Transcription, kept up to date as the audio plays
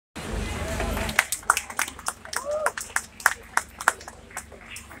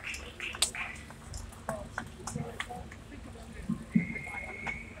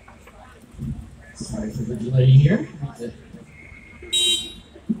everybody here.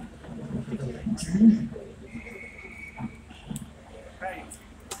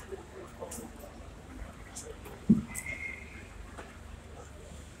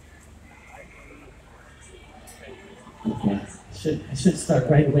 Okay, I should start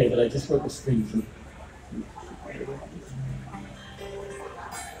right away, but I just broke the screen. So.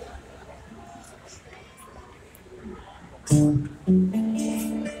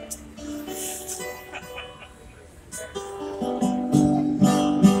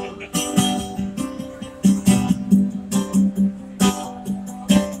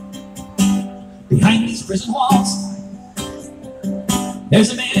 Behind these prison walls,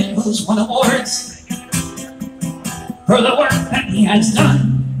 there's a man who's won awards for the work that he has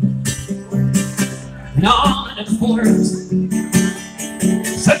done, and all it affords,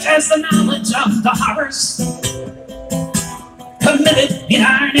 such as the knowledge of the horrors committed in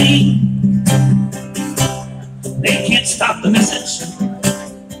our name. They can't stop the message,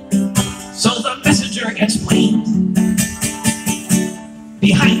 so the messenger gets blamed.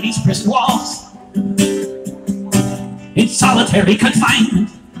 Behind these prison walls, in solitary confinement,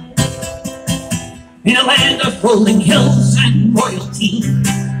 in a land of rolling hills and royalty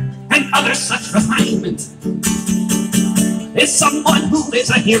and other such refinement, is someone who is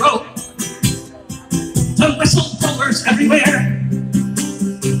a hero to whistleblowers everywhere,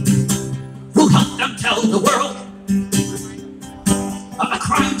 who helped them tell the world of the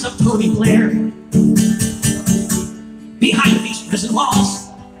crimes of Tony Blair. Behind these prison walls,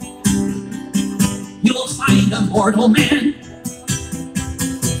 you will find a mortal man.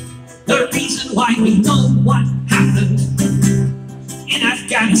 The reason why we know what happened in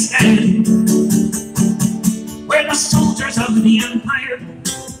Afghanistan, where the soldiers of the empire,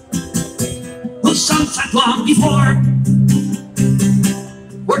 who sunset long before,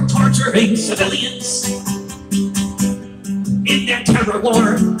 were torturing civilians in their terror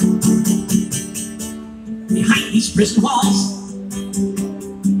war. Behind these prison walls,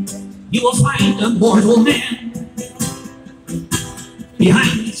 you will find a mortal man.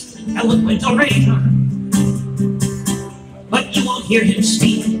 Behind these eloquent orator, but you won't hear him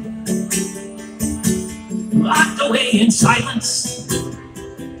speak. Locked away in silence,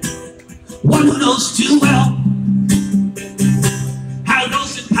 one who knows too well how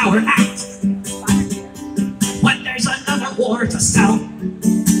those in power act when there's another war to sell.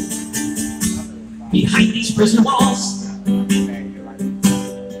 Behind these prison walls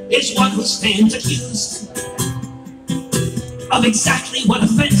is one who stands accused of exactly what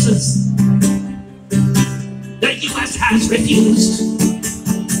offenses the U.S. has refused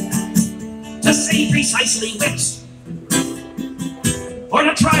to say precisely which, or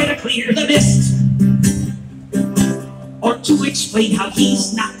to try to clear the mist, or to explain how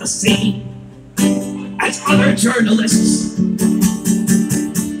he's not the same as other journalists.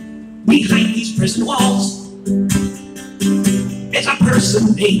 Behind these prison walls is a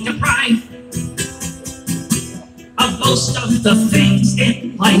person made deprived of most of the things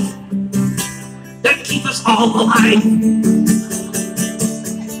in life that keep us all alive.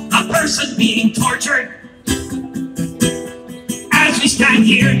 A person being tortured as we stand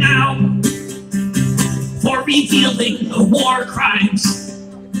here now for revealing the war crimes.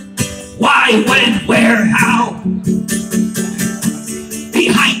 Why, when, where, how?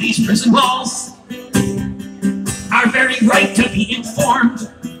 Behind these prison walls, our very right to be informed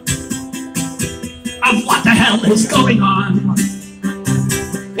of what the hell is going on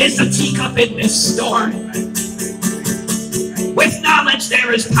is a teacup in this storm. With knowledge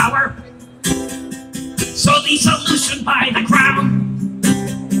there is power, so the solution by the crown,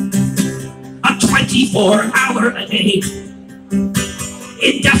 a 24-hour-a-day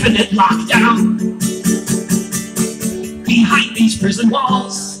indefinite lockdown. Behind these prison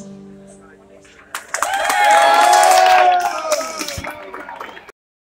walls